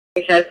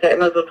Ich heißt ja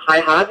immer so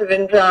 3 harte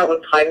Winter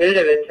und 3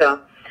 milde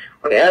Winter.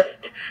 Und erst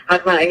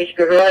hat man eigentlich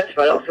gehört,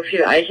 weil auch so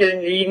viele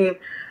Eicheln liegen,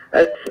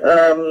 als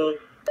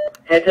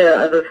es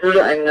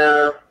würde ein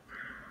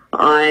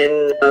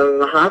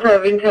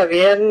harter Winter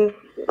werden,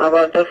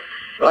 aber das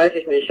weiß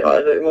ich nicht.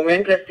 Also im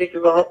Moment lässt sich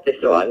überhaupt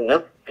nicht so an,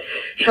 ne?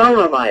 Schauen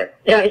wir mal.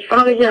 Ja, ich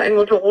fahre hier ein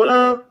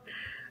Motorola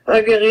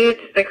Gerät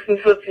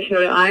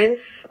 4601,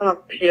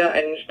 habe hier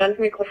ein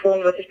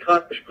Standmikrofon, was ich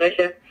gerade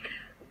bespreche.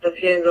 Das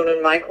hier in so eine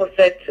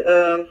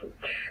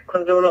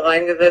Microset-Konsole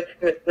reingesetzt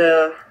mit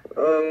einer,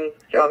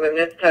 mit einem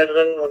Netzteil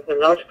drin und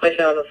einem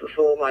Lautsprecher. Das ist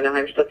so meine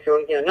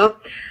Heimstation hier, ne?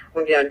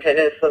 Und die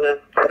Antenne ist so eine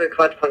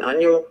Doppelquad von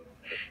Anjo,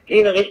 die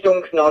in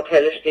Richtung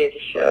Nordhelle steht.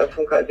 Ich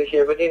funke also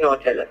hier über die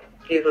Nordhelle.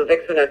 Die ist so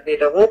 600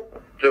 Meter hoch,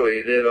 so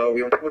ich sehe da,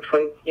 wie man gut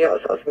von hier aus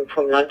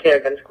vom Land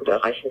her ganz gut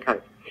erreichen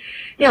kann.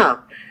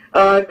 Ja,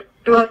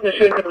 du hast eine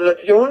schöne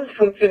Relation, es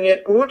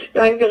funktioniert gut,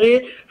 dein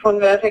Gerät. Von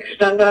Vertex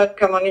Standard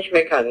kann man nicht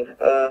meckern,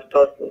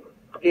 Thorsten.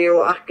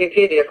 DO8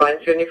 GT,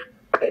 DV1 für die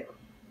Freiheit.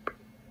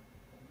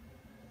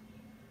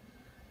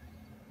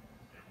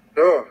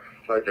 So,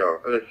 seid ja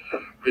alles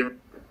prima.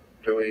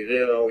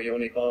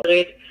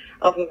 Gerät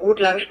auf einem gut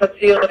langen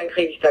Spaziergang, dann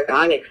kriege ich da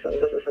gar nichts.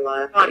 Und das ist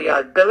immer...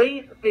 Radio,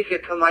 Billy, if you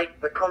can make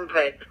the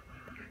contact.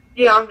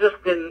 Yeah, I'm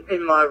just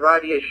in my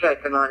Radio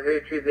Shack and I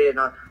heard you there and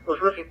I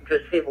was listening to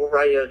several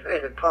radios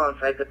at a time,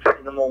 so I had to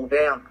turn them all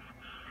down.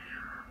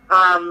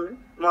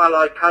 My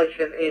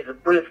location is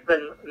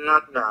Brisbane,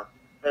 Nugna,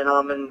 and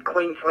I'm in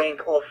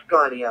Queensland,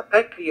 Australia.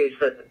 Back to you,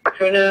 Sid.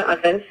 Schöne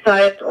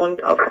Adventszeit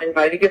und auf ein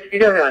baldiges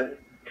Wiederhören.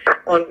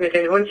 Und mit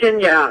den Hundchen,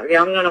 ja, wir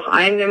haben nur noch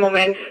einen im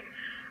Moment.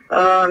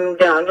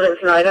 Der andere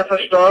ist leider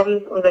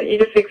verstorben. Unser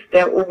Idefix,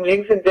 der oben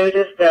links im Bild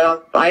ist,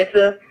 der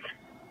weiße.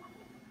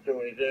 So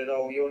is it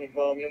all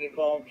uniform,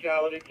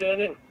 Charlie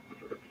returning?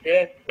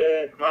 Yes,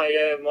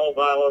 my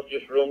mobile has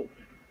just rung.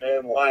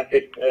 Wife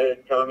is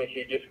telling me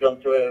she's just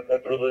gone to her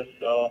brother's,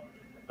 so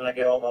when I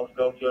get home I'll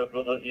go to her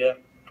brother's, yeah.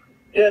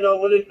 Yeah, no,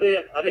 well, I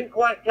didn't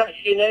quite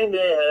catch your name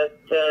there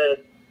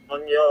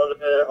on your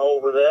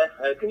over there.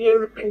 Can you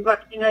repeat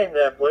back your name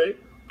there, please?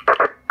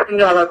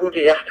 Sind aber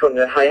gute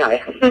Jagdhunde, hi hi.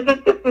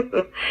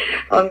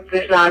 Und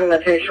wir schlagen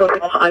natürlich schon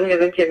auch an, wir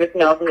sind hier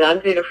mitten auf dem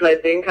Land, wie du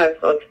vielleicht sehen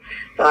kannst, und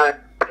da sind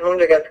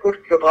Hunde ganz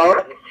gut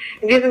gebraucht.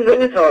 In diesem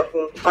Sinne,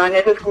 Thorsten, war ein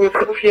nettes Gruß,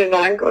 vielen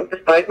Dank und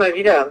bis bald mal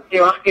wieder.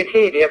 DO8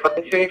 GT, der von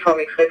den Uniform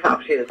X-Ray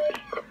verabschiedet sich.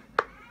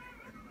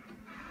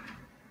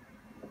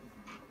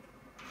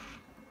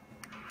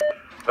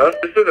 Was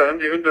bist du dann,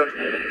 die Hunde?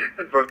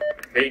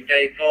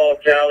 BK4,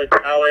 Charlie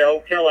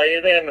Hotel, are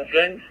you there, my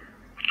friend?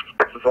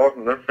 Zu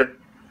sagen, ne?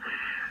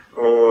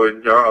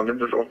 Und ja, er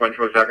nimmt das auch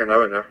manchmal sehr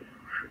genau, ne?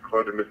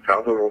 Gerade mit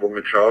Pferde oder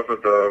mit Schafe,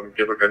 da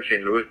geht er ganz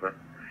schön los, ne?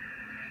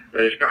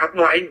 Ich habe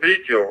nur ein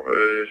Bild hier.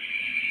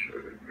 Ich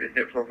weiß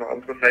nicht, ob es noch eine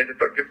andere Seite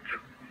da gibt.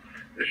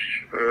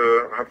 Ich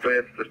habe da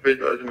jetzt das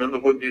Bild, also im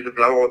Hintergrund dieser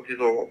blaue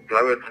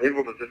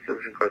Treiber, das ist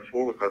glaube ich ein K2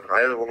 oder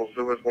K3 oder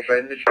sowas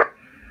wahrscheinlich.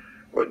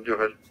 Und du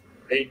hast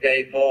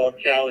BK4,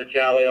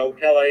 Charlie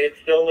Hotel, are you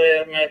still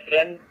there, my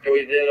friend?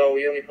 30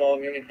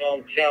 uniform,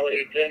 Charlie,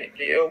 return it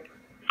to you.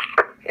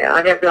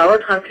 Ja, der blaue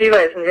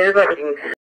Transceiver ist ein Silberding.